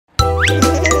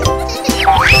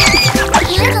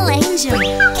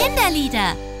Überraschung!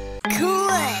 Kinderlieder! Cool!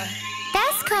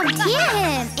 Das kommt hier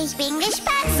hin. Ich bin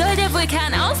gespannt. Soll der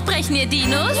Vulkan ausbrechen, ihr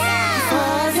Dinos? Ja!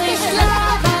 Vorsicht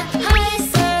Lava,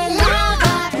 heiße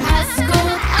Lava, pass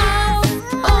gut auf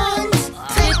und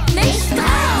tritt nicht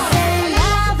drauf. Heiße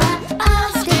Lava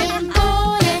auf dem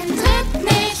Boden, tritt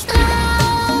nicht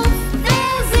drauf.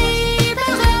 Wer sie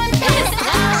berührt, ist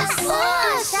raus.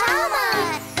 Oh, schau mal.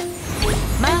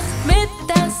 Macht mit,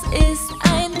 das ist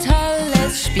ein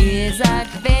tolles Spiel.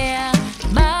 Sagt wer,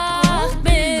 macht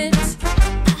mit.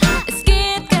 Es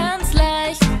geht ganz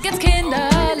leicht, ganz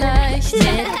kinderleicht,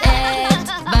 mit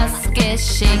etwas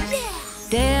Geschick.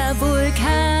 Der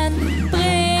Vulkan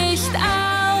bricht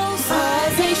aus.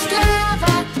 Vorsicht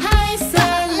Lava, heiße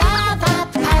Lava,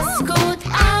 pass gut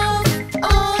auf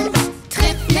und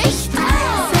tritt nicht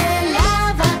drauf. Heiße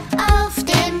Lava auf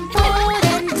dem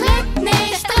Boden, tritt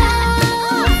nicht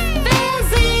drauf. Wer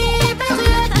sie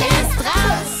berührt, ist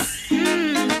raus.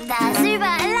 Da ist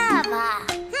überall Lava.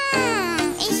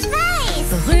 Ich weiß.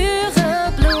 Berühre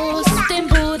bloß den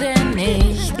Boden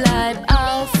nicht, bleib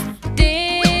auf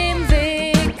dem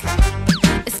Weg.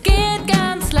 Es geht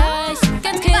ganz leicht,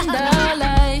 ganz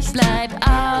kinderleicht, bleib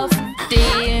auf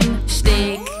dem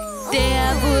Steg.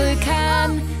 Der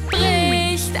Vulkan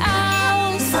bricht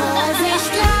aus.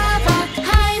 Vorsicht Lava,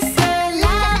 heiße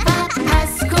Lava,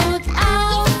 pass gut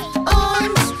auf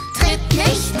und tritt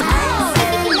nicht drauf.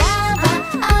 Heiße Lava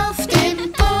auf dem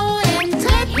Boden,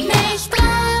 tritt nicht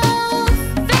drauf.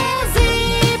 Wer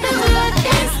sie berührt,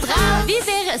 ist raus. Wie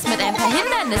wäre es mit ein paar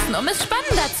Hindernissen, um es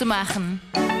spannender zu machen?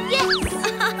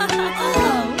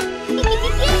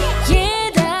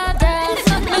 Jeder darf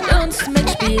mit uns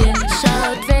mitspielen.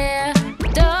 Schaut, wer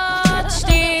dort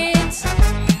steht.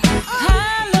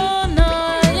 Hallo,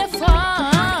 neuer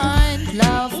Freund,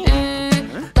 lauf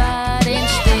über den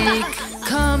Steg.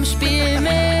 Komm, spiel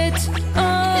mit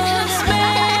uns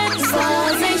mit.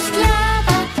 Vorsicht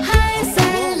Lava, heiße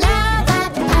Lava,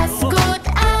 pass gut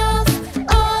auf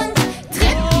und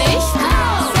tritt nicht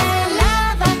drauf. Heiße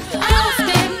Lava auf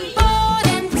dem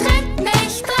Boden, tritt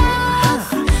nicht drauf.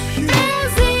 Wer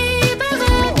sie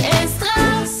berührt, ist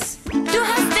raus. Du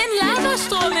hast den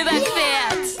Lavastrom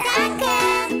überquert. Danke.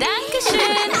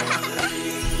 Dankeschön.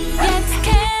 Jetzt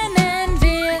kennen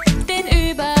wir den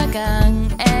Übergang.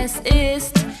 Es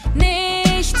ist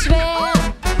nicht schwer.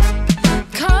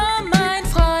 Komm, mein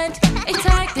Freund, ich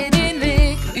zeig dir den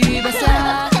Weg übers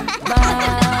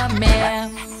Lavameer.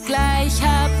 Gleich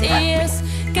habt ihr's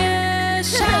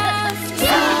geschafft.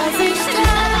 Vorsicht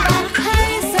Lava,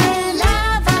 heiße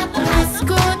Lava, pass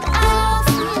gut auf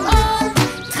und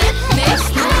tritt nicht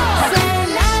drauf. Heiße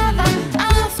Lava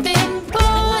auf dem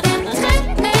Boden, tritt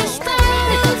nicht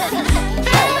drauf.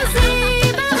 Wer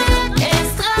sie berührt,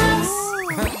 ist raus.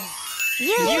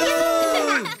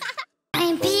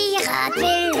 Ein Pirat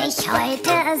will ich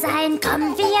heute sein. Komm,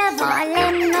 wir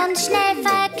wollen uns schnell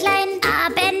verkleiden.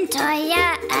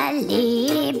 Abenteuer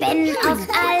erleben auf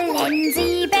allen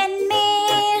 7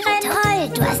 Meeren. Toll,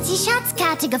 du hast die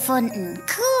Schatzkarte gefunden.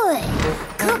 Cool.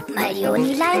 Guck mal,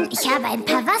 Jonilein, ich habe ein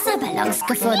paar Wasserballons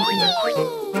gefunden.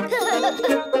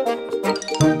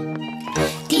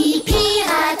 Die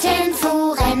Piraten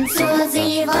fuhren zur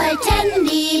See, wollten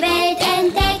die Welt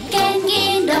entdecken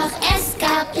gehen, doch es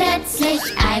gab plötzlich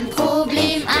ein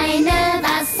Problem, eine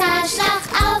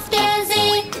Wasserschlacht auf der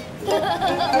See.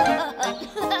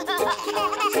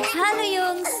 Hallo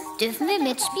Jungs, dürfen wir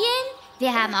mitspielen?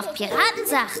 Wir haben auch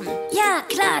Piratensachen. Ja,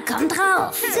 klar, komm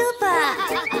drauf. Super.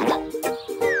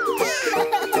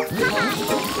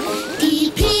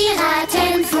 Die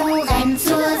Piraten fuhren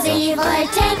zur See,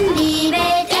 wollten die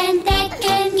Welt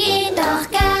entdecken gehen, doch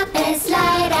gab es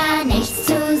leider nichts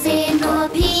zu sehen, nur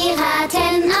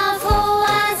Piraten auf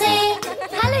hoher See.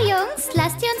 Hallo Jungs,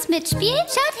 lasst ihr uns mitspielen?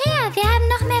 Schaut her, wir haben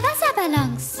noch mehr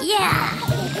Wasserballons. Ja!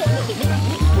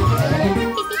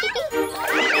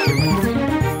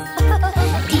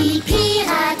 Die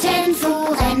Piraten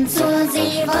fuhren zur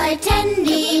See, wollten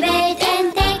die Welt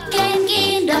entdecken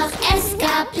gehen, doch es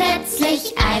gab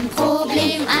plötzlich ein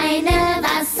Problem, eine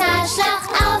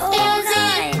Wasserschlacht auf der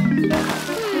See.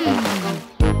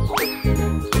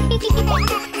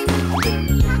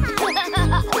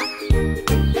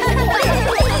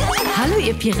 Hallo,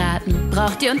 ihr Piraten.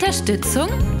 Braucht ihr Unterstützung?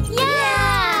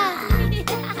 Ja!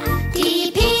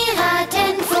 Die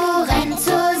Piraten fuhren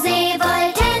zur See,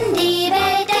 wollten die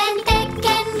Welt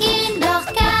entdecken gehen, doch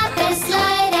gab es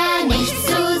leider nichts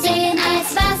zu sehen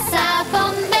als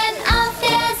Wasserbomben auf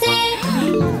der See.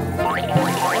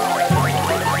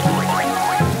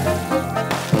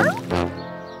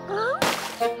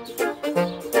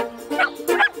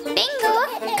 Bingo,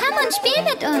 komm und spiel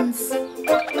mit uns.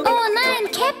 Oh nein,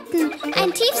 Kevin! Captain,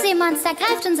 ein Tiefseemonster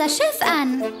greift unser Schiff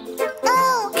an.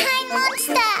 Oh, kein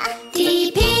Monster! Die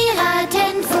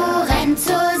Piraten fuhren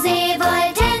zur See,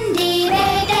 wollten die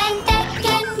Welt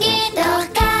entdecken gehen. Doch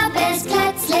gab es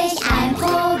plötzlich ein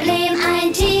Problem,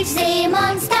 ein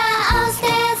Tiefseemonster aus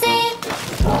der See.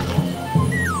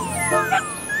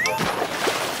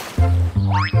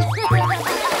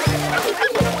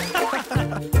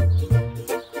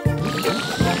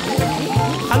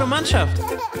 Hallo Mannschaft.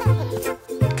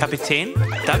 Kapitän,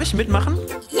 darf ich mitmachen?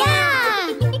 Ja!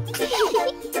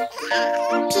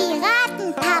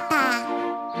 Piratenpapa.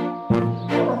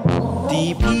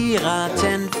 Die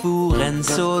Piraten fuhren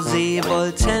zur See,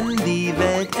 wollten die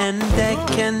Welt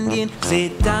entdecken gehen.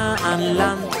 Seht da an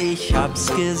Land, ich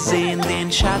hab's gesehen,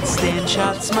 den Schatz,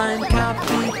 mein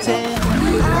Kapitän.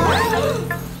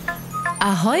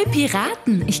 Ahoi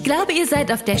Piraten, ich glaube, ihr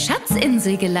seid auf der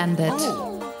Schatzinsel gelandet.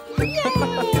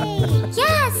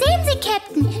 Ja, sehen Sie,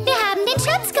 Captain. Wir haben den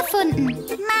Schatz gefunden.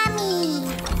 Mami.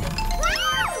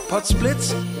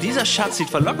 Potzblitz, dieser Schatz sieht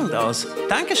verlockend aus.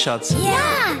 Danke, Schatz.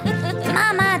 Ja,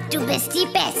 Mama, du bist die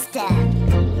Beste.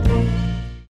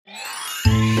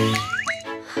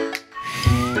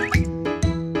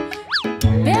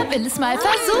 Wer will es mal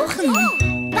versuchen?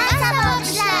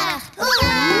 Wasserbombenschlacht.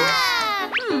 Hurra!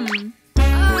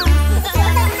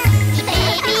 Die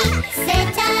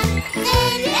Babysitterin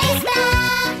ist da.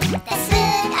 Das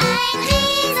wird ein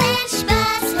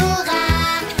Riesenspaß. Hurra!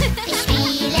 Wir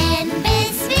spielen,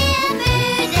 bis wir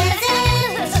müde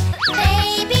sind.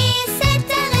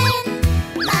 Babysitterin,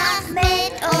 mach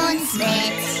mit uns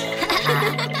mit.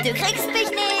 Du kriegst mich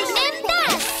nicht. Nimm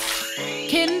das.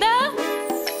 Kinder?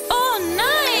 Oh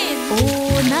nein!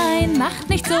 Oh nein, macht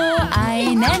nicht so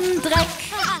einen Dreck.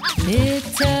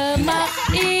 Bitte macht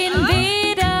ihn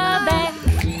wieder weg.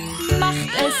 Macht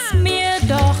es mir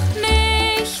doch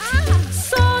nicht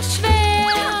so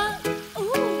schwer.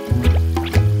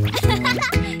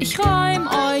 Ich räum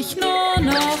euch nur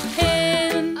noch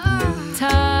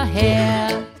hinterher.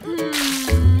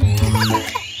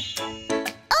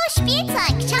 Oh,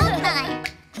 Spielzeug, schaut mal.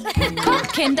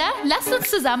 Kommt, Kinder, lasst uns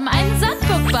zusammen einen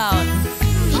Sandburg bauen.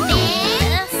 Die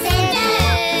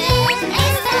Babysitterin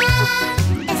ist da.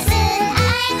 Es wird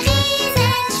ein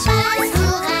Riesenspaß.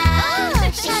 Hurra!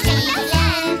 Wir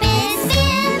spielen, bis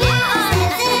wir müde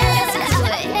sind.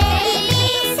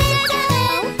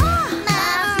 Babysitterin,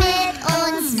 mach mit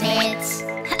uns mit.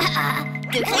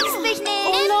 Du kriegst mich nicht.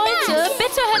 Oh Leute,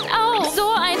 bitte hört auf. So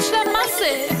ein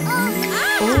Schlamassel.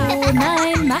 Oh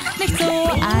nein, macht nicht so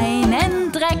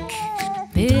einen Dreck.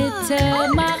 Bitte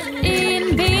macht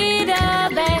ihn wieder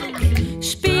weg.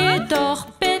 Spielt doch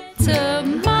bitte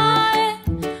mal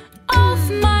auf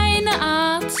meine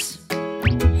Art.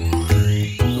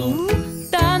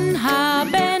 Dann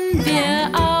haben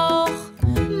wir auch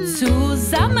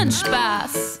zusammen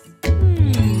Spaß.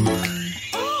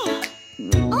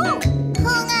 Hunger!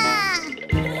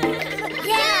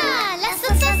 Ja, lasst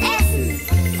uns was essen.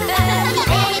 Die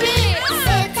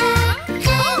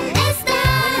Babysitterin ist da.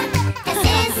 Es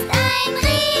ist ein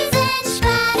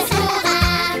Riesenspaß. Hurra!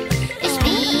 Wir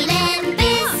spielen,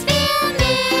 bis wir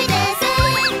müde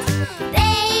sind.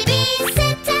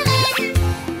 Babysitterin,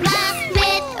 macht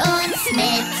mit uns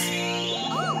mit.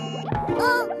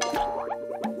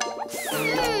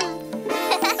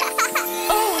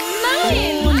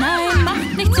 Oh nein,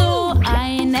 macht nicht so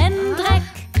einen Dreck.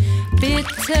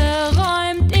 Bitte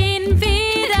räumt ihn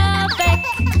wieder weg.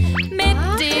 Mit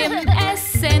dem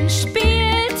Essen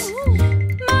spielt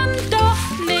man doch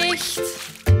nicht.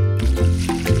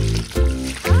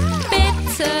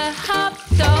 Bitte habt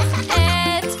doch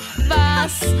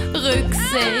etwas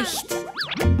Rücksicht.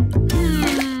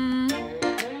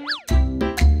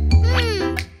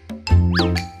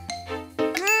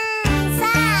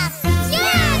 Saft!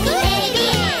 Ja, die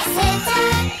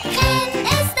Babysitterin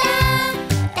ist da.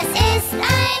 Das ist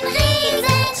ein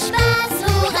Riesenspaß.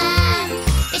 Hurra!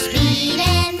 Wir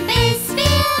spielen, bis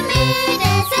wir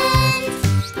müde sind.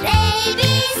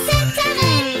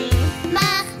 Babysitterin,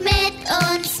 macht mit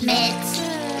uns mit.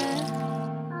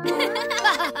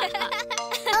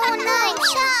 Oh nein,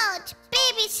 schaut!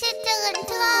 Babysitterin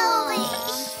traurig.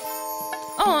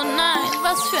 Oh nein,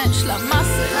 was für ein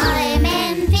Schlamassel.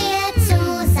 Räumen wir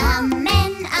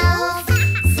zusammen auf,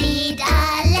 sieht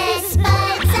alles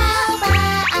bald sauber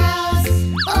aus.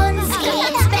 Uns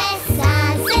geht's besser,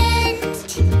 sind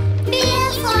wir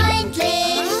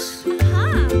freundlich.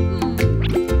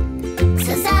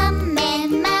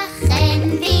 Zusammen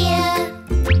machen wir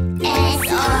es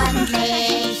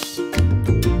ordentlich.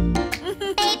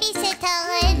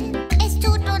 Babysitterin, es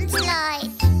tut uns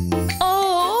leid.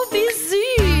 Oh, wie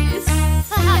süß.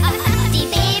 Die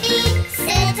Babysitterin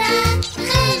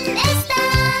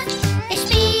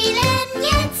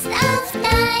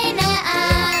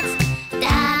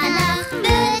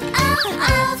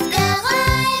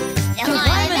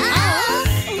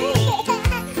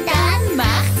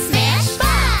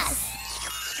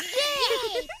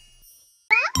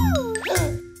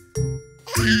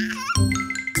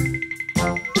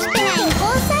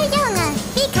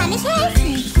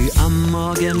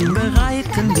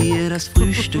bereiten dir das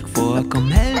Frühstück vor.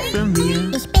 Komm, helfe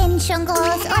mir. Ich bin schon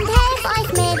groß und helf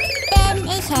euch mit, denn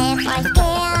ich helf euch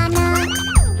gerne.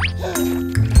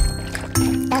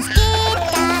 Das geht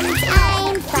ganz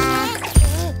einfach.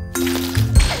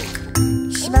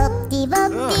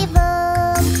 Schwuppdiwuppdiwupp.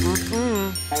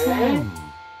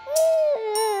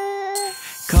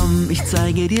 Komm, ich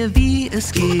zeige dir, wie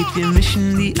es geht. Wir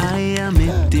mischen die Eier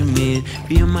mit dem Mehl.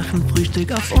 Wir machen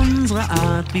Frühstück auf unsere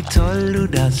Art. Wie toll du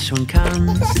das schon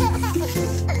kannst.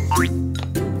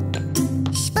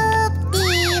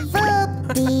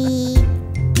 Schwuppdiwuppdi.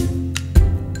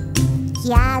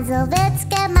 Ja, so wird's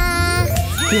gemacht.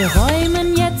 Wir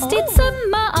räumen jetzt die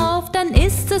Zimmer auf, dann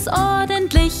ist es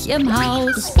ordentlich im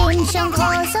Haus. Ich bin schon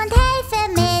groß und helfe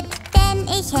mit, denn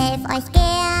ich helf euch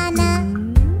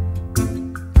gerne.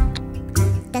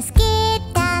 Das geht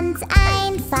ganz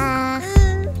einfach.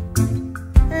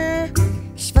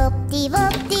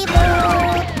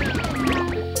 Schwuppdiwuppdiwupp.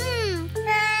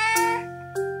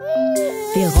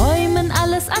 Wir räumen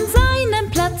alles an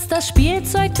seinen Platz, das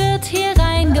Spielzeug wird hier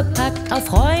reingepackt.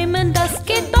 Aufräumen, das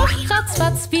geht doch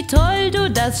ratzfatz, wie toll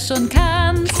du das schon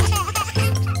kannst.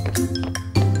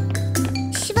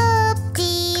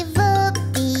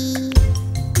 Schwuppdiwuppdi.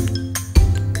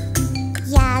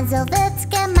 Ja, so wird's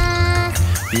gemacht.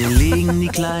 Wir legen die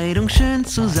Kleidung schön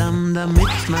zusammen,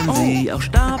 damit man sie auch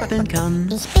stapeln kann.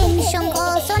 Ich bin schon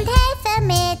groß und helfe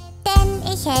mit, denn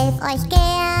ich helf euch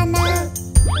gerne.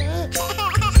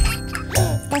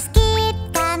 Das geht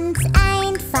ganz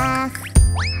einfach.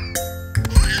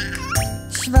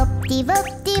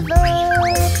 Schwuppdiwuppdiwupp.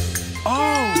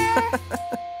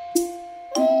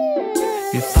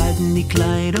 Wir falten die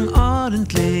Kleidung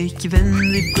ordentlich, wenn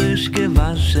sie frisch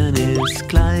gewaschen ist.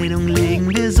 Kleidung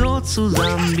legen wir so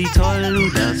zusammen, wie toll du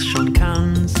das schon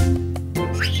kannst.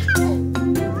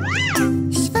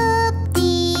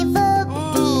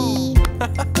 Schwuppdiwuppdi.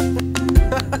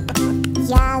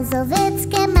 Ja, so wird's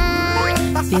gemacht.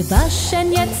 Wir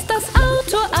waschen jetzt das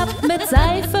Auto ab mit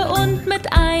Seife und mit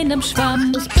einem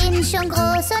Schwamm. Ich bin schon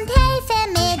groß und helfe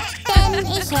mit, denn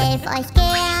ich helf euch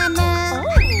gerne.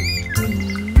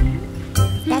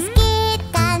 Das geht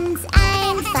ganz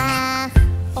einfach.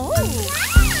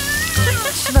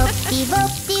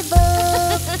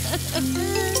 Schwuppdiwuppdiwupp.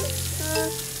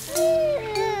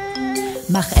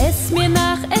 Mach es mir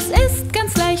nach, es ist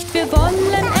ganz leicht, wir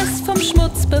wollen es vom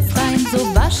Schmutz befreien.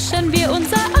 So waschen wir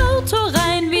unser Auto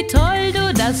rein, wie toll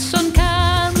du das schon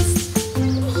kannst.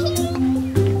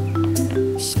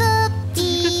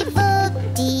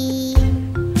 Schwuppdiwuppdi.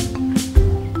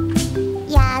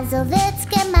 Ja, so wird's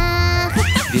gemacht.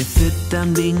 Wir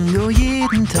füttern Bingo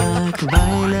jeden Tag,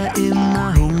 weil er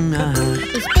immer Hunger hat.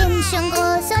 Ich bin schon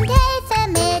groß und helfe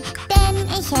mit, denn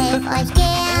ich helf euch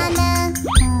gerne.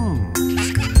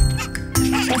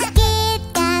 Das geht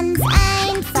ganz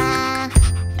einfach.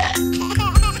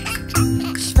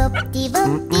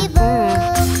 Schwuppdiwuppdiwupp.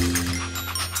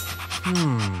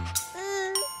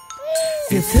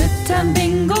 Wir füttern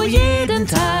Bingo jeden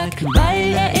Tag,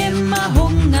 weil er immer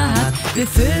Hunger hat. Wir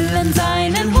füllen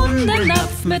seinen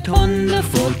Hundenapf mit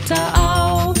Hundefutter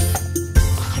auf.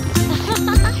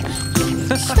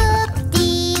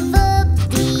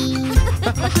 Schwuppdiwuppdi.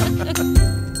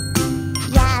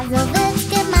 Ja, so wird's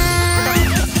gemacht.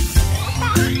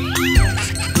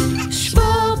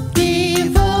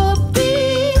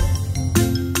 Schwuppdiwuppdi.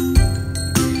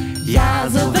 Ja,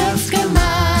 so wird's gemacht.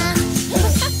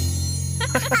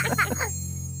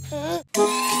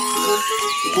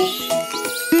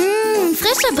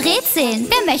 Frische Brezeln.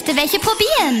 Wer möchte welche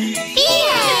probieren?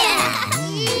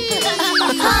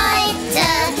 Heute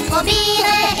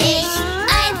probiere ich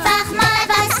einfach mal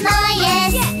was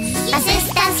Neues. Was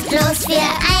ist das bloß für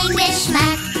ein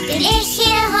Geschmack, den ich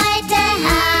hier heute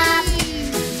hab?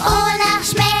 Oh, nach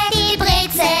schmeckt die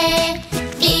Brezel.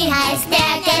 Wie heißt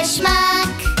der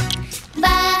Geschmack?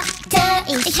 Warte,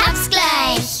 ich hab's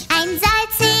gleich. Ein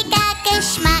salziger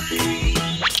Geschmack.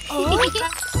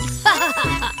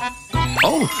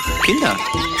 Oh, Kinder,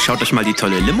 schaut euch mal die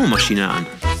tolle Limo-Maschine an.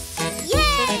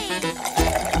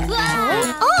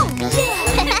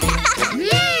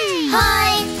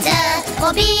 Heute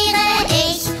probiere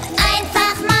ich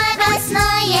einfach mal was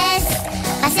Neues.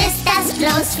 Was ist das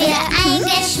bloß für ein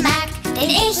Geschmack, den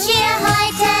ich hier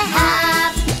heute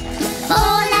hab?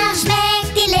 Wonach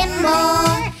schmeckt die Limo?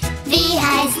 Wie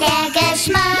heißt der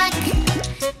Geschmack?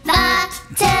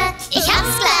 Warte, ich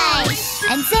hab's gleich.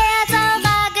 Ein sehr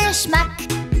saurer Geschmack.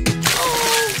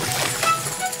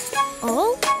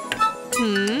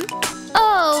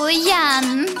 Oh,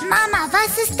 Jan. Mama,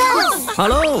 was ist das?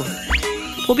 Hallo,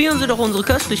 probieren Sie doch unsere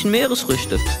köstlichen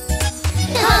Meeresfrüchte.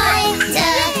 Heute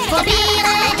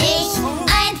probiere ich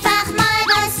einfach mal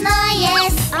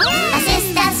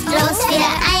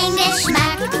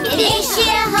die ich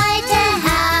hier heute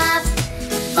hab.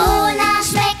 Wonach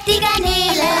schmeckt die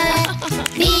Garnele?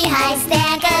 Wie heißt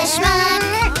der Geschmack?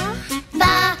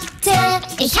 Warte,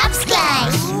 ich hab's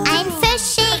gleich. Ein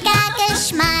fischiger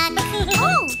Geschmack.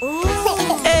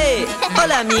 Hey,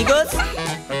 hola amigos.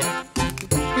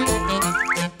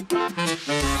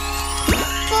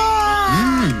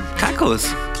 Kakos.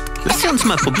 Lass sie uns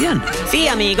mal probieren. Sí,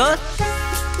 amigos.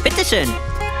 Bitteschön.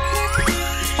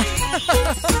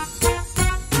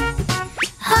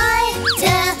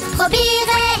 Heute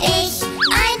probiere ich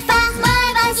einfach mal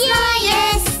was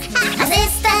Neues. Was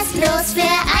ist das bloß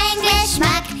für ein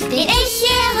Geschmack, den ich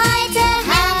hier heute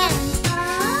hab?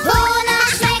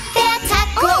 Wonach schmeckt der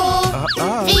Taco?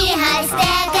 Wie heißt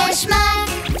der Geschmack?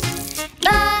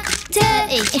 Warte,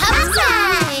 ich hab's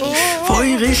gleich.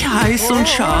 Feurig, heiß und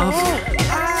scharf.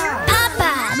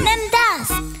 Papa, nimm das.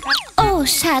 Oh,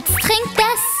 Schatz, trink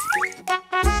das.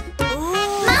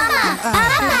 Mama,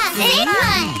 Papa, seht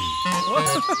mal.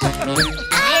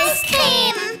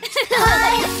 Eiscreme.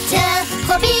 Heute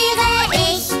probiere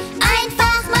ich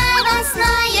einfach mal was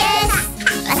Neues.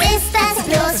 Was ist das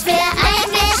bloß für ein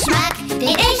Geschmack,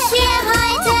 den ich hier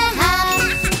heute hab?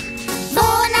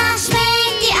 Wonach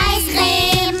schmeckt die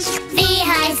Eiscreme? Wie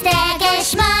heißt der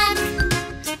Geschmack?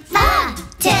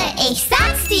 Warte, ich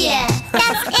sag's dir.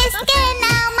 Das ist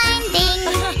genau mein Ding.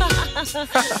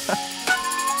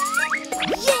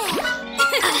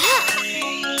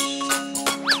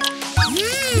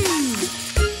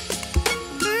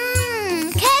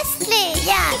 Köstlich.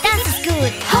 Ja, das ist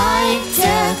gut.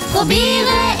 Heute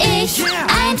probiere ich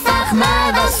einfach mal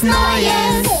was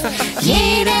Neues.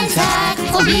 Jeden Tag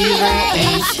probiere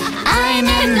ich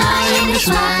einen neuen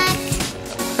Geschmack.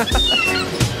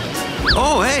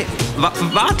 Oh, hey,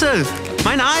 warte.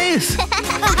 Mein Eis.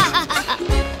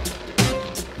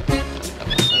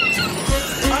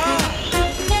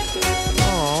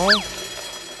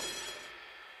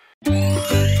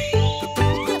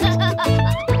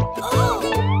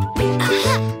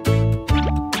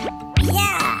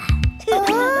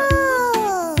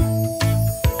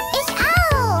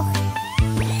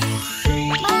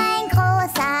 Mein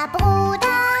großer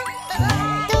Bruder,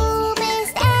 du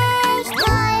bist echt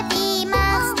toll, wie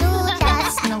machst du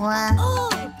das nur?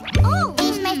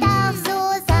 Ich möchte auch so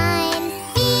sein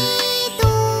wie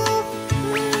du.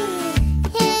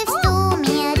 Hilfst du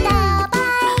mir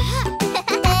dabei?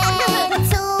 Denn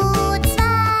zu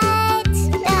zweit,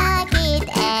 da geht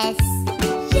es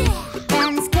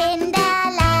ganz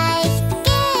kinderleicht,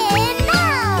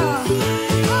 genau.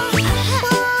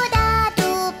 Bruder,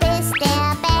 du bist der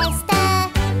Beste,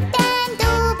 denn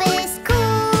du bist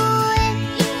cool.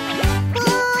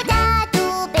 Bruder, du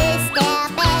bist der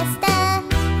Beste,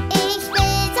 ich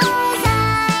will so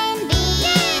sein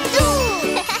wie du.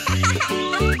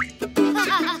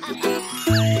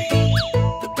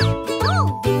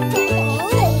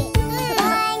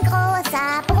 Mein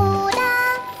großer Bruder,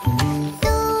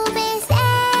 du bist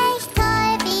echt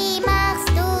toll, wie machst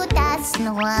du das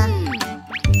nur?